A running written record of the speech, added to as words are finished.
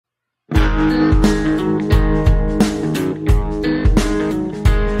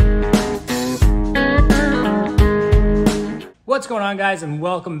What's going on, guys, and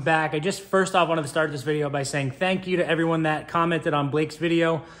welcome back. I just first off wanted to start this video by saying thank you to everyone that commented on Blake's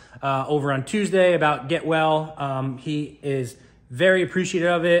video over on Tuesday about Get Well. He is very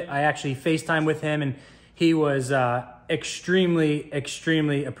appreciative of it. I actually FaceTime with him, and he was extremely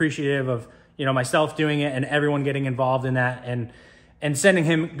appreciative of myself doing it and everyone getting involved in that and sending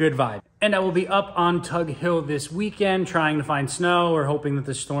him good vibes. And I will be up on Tug Hill this weekend trying to find snow. We're hoping that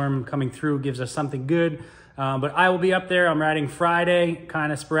the storm coming through gives us something good. But I will be up there. I'm riding Friday,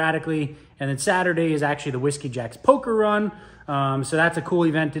 kind of sporadically. And then Saturday is actually the Whiskey Jack's poker run. So that's a cool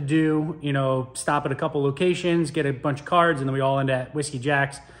event to do. Stop at a couple locations, get a bunch of cards, and then we all end at Whiskey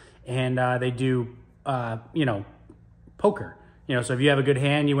Jack's. And they do, poker. So if you have a good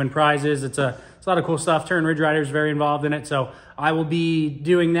hand, you win prizes. It's a lot of cool stuff. Turn Ridge Rider is very involved in it. So I will be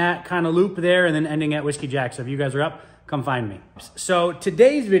doing that kind of loop there and then ending at Whiskey Jack's. So if you guys are up, come find me. So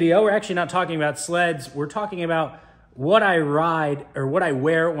today's video, we're actually not talking about sleds. We're talking about what I ride or what I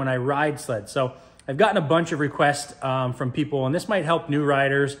wear when I ride sleds. So I've gotten a bunch of requests from people, and this might help new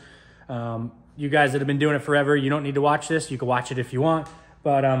riders. You guys that have been doing it forever, you don't need to watch this. You can watch it if you want.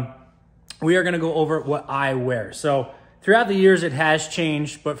 But we are gonna go over what I wear. So throughout the years, it has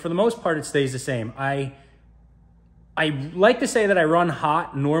changed, but for the most part, it stays the same. I like to say that I run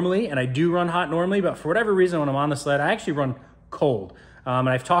hot normally, and I do run hot normally, but for whatever reason, when I'm on the sled, I actually run cold. And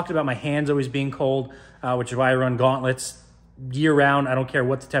I've talked about my hands always being cold, which is why I run gauntlets year round. I don't care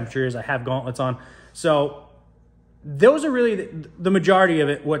what the temperature is, I have gauntlets on. So those are really the majority of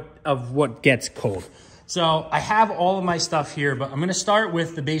it, what gets cold. So I have all of my stuff here, but I'm gonna start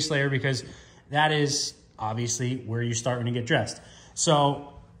with the base layer because that is obviously where you start when you get dressed.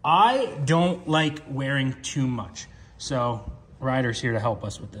 So I don't like wearing too much. So Ryder's here to help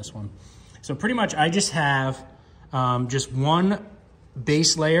us with this one. So pretty much I just have just one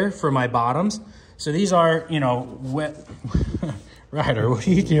base layer for my bottoms. So these are, wet. Ryder, what are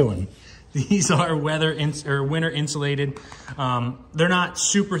you doing? These are winter insulated. They're not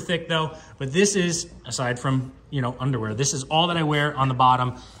super thick though, but this is, aside from, underwear, this is all that I wear on the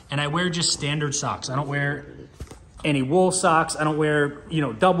bottom. And I wear just standard socks. I don't wear any wool socks. I don't wear,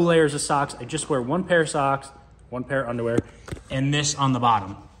 double layers of socks. I just wear one pair of socks, one pair of underwear, and this on the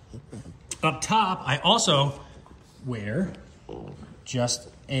bottom. Up top, I also wear just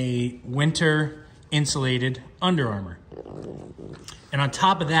a winter insulated Under Armour. And on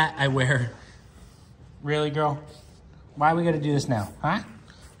top of that, I wear, really, girl? Why are we gonna do this now, huh?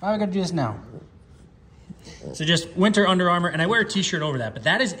 Why are we gonna do this now? So just winter Under Armour, and I wear a t-shirt over that, but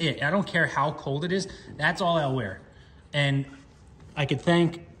that is it. I don't care how cold it is. That's all I'll wear. And I could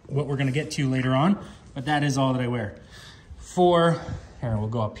thank what we're gonna get to later on, but that is all that I wear. Here, we'll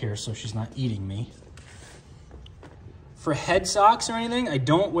go up here so she's not eating me. For head socks or anything, I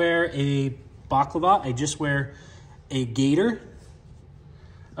don't wear a baklava. I just wear a gaiter.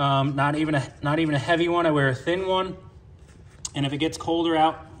 Not even a heavy one. I wear a thin one. And if it gets colder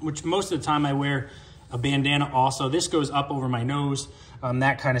out, which most of the time I wear a bandana also. This goes up over my nose.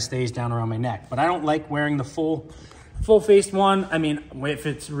 That kind of stays down around my neck. But I don't like wearing the full-faced one. I mean, if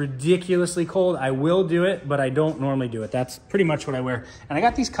it's ridiculously cold, I will do it, but I don't normally do it. That's pretty much what I wear. And I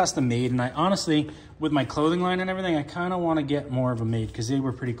got these custom made, and I honestly, with my clothing line and everything, I kind of want to get more of them made because they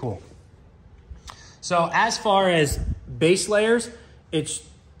were pretty cool. So as far as base layers, it's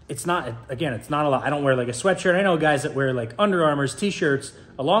not, again, it's not a lot. I don't wear like a sweatshirt. I know guys that wear like Under Armours, t-shirts,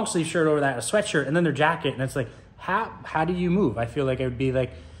 a long sleeve shirt over that, a sweatshirt, and then their jacket. And it's like, how do you move? I feel like I would be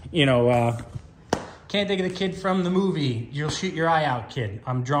like, can't think of the kid from the movie, You'll Shoot Your Eye Out kid.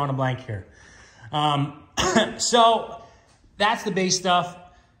 I'm drawing a blank here. So that's the base stuff.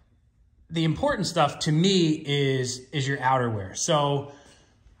 The important stuff to me is your outerwear. So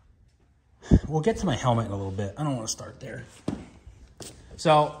we'll get to my helmet in a little bit. I don't want to start there.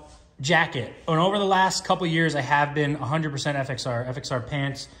 So jacket. And over the last couple of years, I have been 100% FXR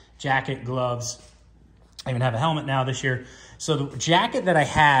pants, jacket, gloves. I even have a helmet now this year. So the jacket that I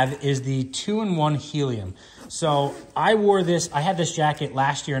have is the 2-in-1 helium. So I wore this, I had this jacket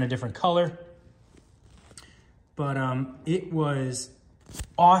last year in a different color, but it was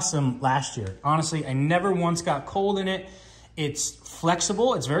awesome last year. Honestly, I never once got cold in it. It's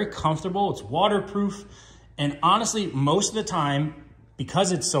flexible, it's very comfortable, it's waterproof. And honestly, most of the time,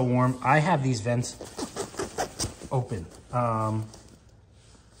 because it's so warm, I have these vents open.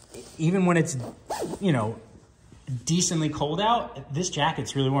 Even when it's, decently cold out, this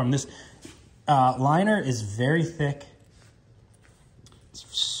jacket's really warm. This liner is very thick. It's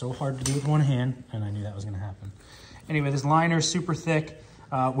so hard to do with one hand, and I knew that was gonna happen. Anyway, this liner is super thick.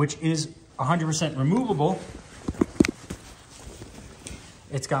 which is 100% removable.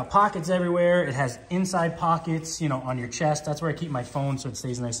 It's got pockets everywhere. It has inside pockets, you know, on your chest. That's where I keep my phone so it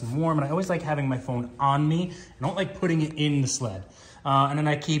stays nice and warm. And I always like having my phone on me. I don't like putting it in the sled. And then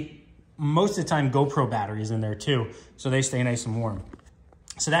I keep, most of the time, GoPro batteries in there too, so they stay nice and warm.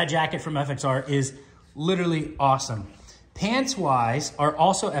 So that jacket from FXR is literally awesome. Pants-wise are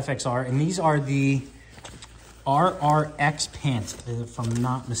also FXR, and these are the RRX pants, if I'm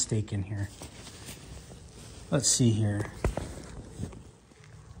not mistaken here. Let's see here.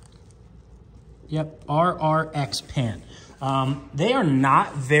 Yep, RRX pant. They are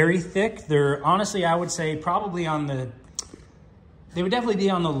not very thick. They're honestly, I would say probably on the, they would definitely be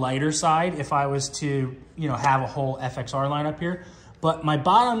on the lighter side if I was to, you know, have a whole FXR line up here. But my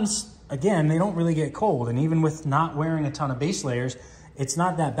bottoms, again, they don't really get cold. And even with not wearing a ton of base layers, it's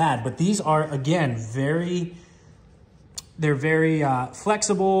not that bad. But these are, again, they're very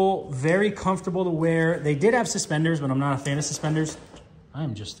flexible, very comfortable to wear. They did have suspenders, but I'm not a fan of suspenders.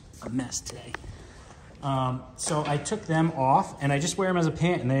 I'm just a mess today. So I took them off and I just wear them as a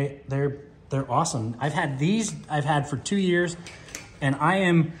pant, and they're awesome. I've had for 2 years, and I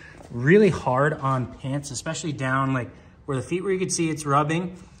am really hard on pants, especially down like where the feet, where you can see it's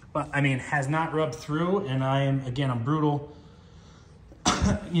rubbing, but I mean, has not rubbed through. And I'm brutal,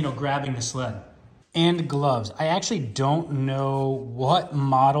 you know, grabbing the sled. And gloves. I actually don't know what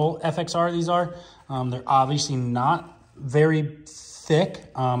model FXR these are. They're obviously not very thick.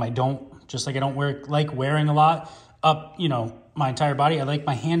 I don't like wearing a lot up, you know, my entire body. I like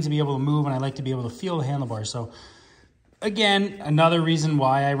my hands to be able to move, and I like to be able to feel the handlebars. So again, another reason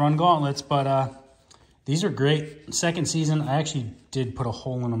why I run gauntlets, but these are great. Second season, I actually did put a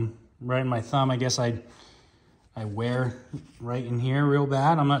hole in them right in my thumb. I guess I wear right in here real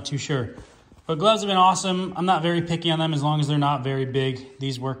bad. I'm not too sure. But gloves have been awesome. I'm not very picky on them as long as they're not very big.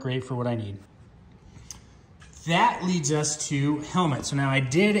 These work great for what I need. That leads us to helmets. So now I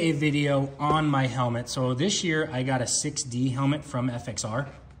did a video on my helmet. So this year I got a 6D helmet from FXR.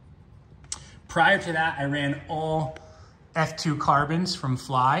 Prior to that, I ran all F2 carbons from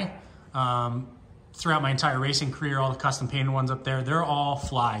Fly. Throughout my entire racing career, all the custom painted ones up there, they're all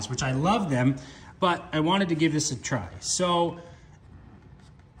Flies, which I love them, but I wanted to give this a try. So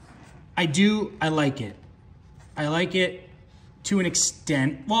I like it. I like it to an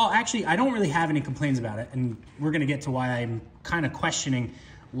extent. Well, actually, I don't really have any complaints about it, and we're gonna get to why I'm kind of questioning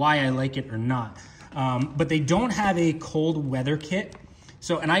why I like it or not. But they don't have a cold weather kit.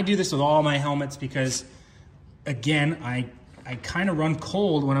 So, and I do this with all my helmets because, again, I kind of run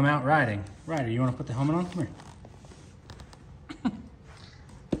cold when I'm out riding. Ryder, you wanna put the helmet on? Come here.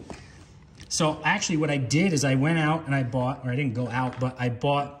 So actually what I did is I went out and I bought, or I didn't go out, but I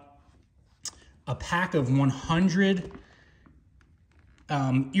bought a pack of 100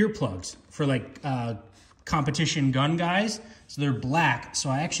 earplugs for like competition gun guys. So they're black. So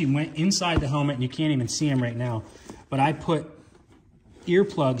I actually went inside the helmet, and you can't even see them right now, but I put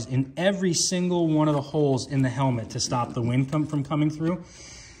earplugs in every single one of the holes in the helmet to stop the wind from coming through,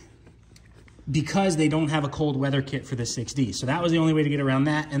 because they don't have a cold weather kit for the 6D. So that was the only way to get around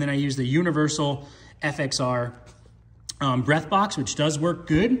that. And then I used the universal FXR breath box, which does work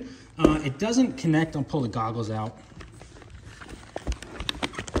good. It doesn't connect. I'll pull the goggles out.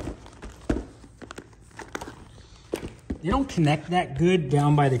 They don't connect that good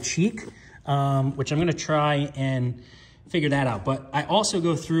down by the cheek, which I'm gonna try and figure that out. But I also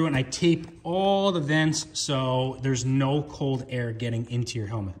go through and I tape all the vents so there's no cold air getting into your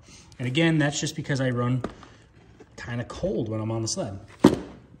helmet. And again, that's just because I run kind of cold when I'm on the sled.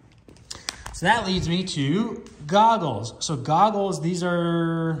 So that leads me to goggles. So goggles, these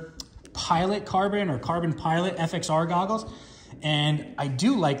are Pilot Carbon or Carbon Pilot FXR goggles. And I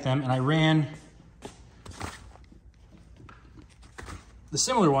do like them, and I ran the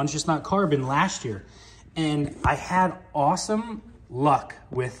similar ones, just not carbon, last year. And I had awesome luck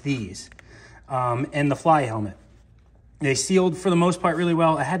with these and the Fly helmet. They sealed for the most part really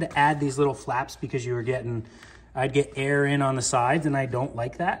well. I had to add these little flaps because I'd get air in on the sides, and I don't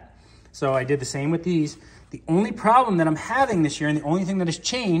like that. So I did the same with these. The only problem that I'm having this year, and the only thing that has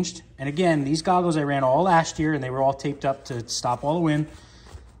changed, and again, these goggles I ran all last year and they were all taped up to stop all the wind,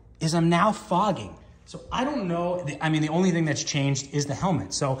 is I'm now fogging. So I don't know, I mean, the only thing that's changed is the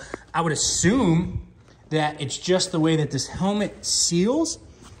helmet. So I would assume that it's just the way that this helmet seals,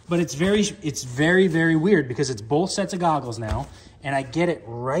 but it's very, very weird because it's both sets of goggles now, and I get it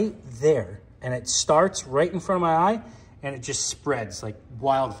right there, and it starts right in front of my eye, and it just spreads like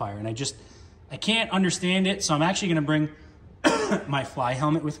wildfire. And I can't understand it. So I'm actually gonna bring my Fly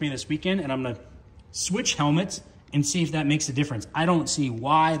helmet with me this weekend, and I'm gonna switch helmets and see if that makes a difference. I don't see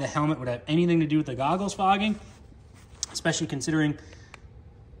why the helmet would have anything to do with the goggles fogging, especially considering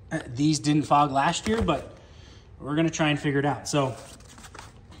these didn't fog last year, but we're gonna try and figure it out. So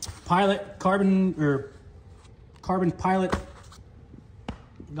Pilot carbon Pilot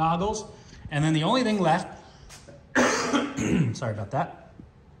goggles, and then the only thing left, sorry about that,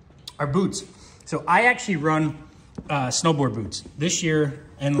 are boots. So I actually run snowboard boots. This year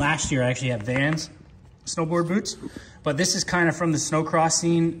and last year I actually had Vans snowboard boots, but this is kind of from the snowcross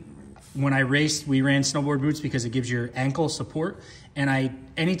scene. When I raced, we ran snowboard boots because it gives your ankle support. And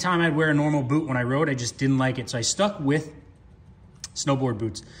anytime I'd wear a normal boot when I rode, I just didn't like it. So I stuck with snowboard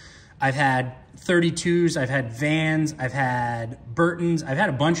boots. I've had 32s, I've had Vans, I've had Burtons, I've had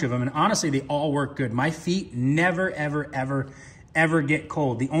a bunch of them. And honestly, they all work good. My feet never, ever, ever, ever get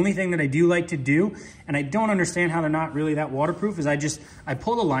cold. The only thing that I do like to do, and I don't understand how they're not really that waterproof, is I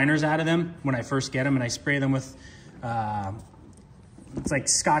pull the liners out of them when I first get them, and I spray them with, it's like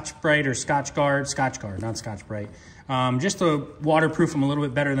Scotch-Brite or Scotch Guard, not Scotch-Brite, just to waterproof them a little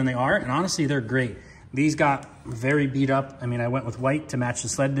bit better than they are. And honestly, they're great. These got very beat up. I mean, I went with white to match the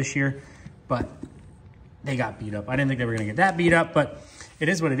sled this year, but they got beat up. I didn't think they were gonna get that beat up, but it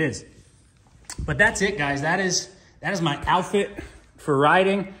is what it is. But that's it, guys. That is my outfit for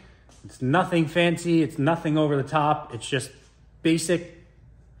riding. It's nothing fancy. It's nothing over the top. It's just basic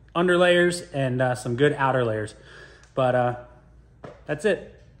underlayers and some good outer layers. But that's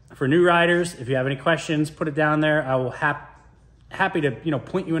it. For new riders, if you have any questions, put it down there. I will happy to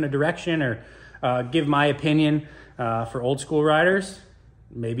point you in a direction or give my opinion. For old school riders,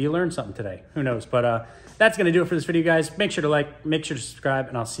 maybe you learned something today. Who knows? But that's going to do it for this video, guys. Make sure to like, make sure to subscribe,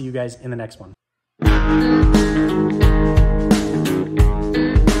 and I'll see you guys in the next one.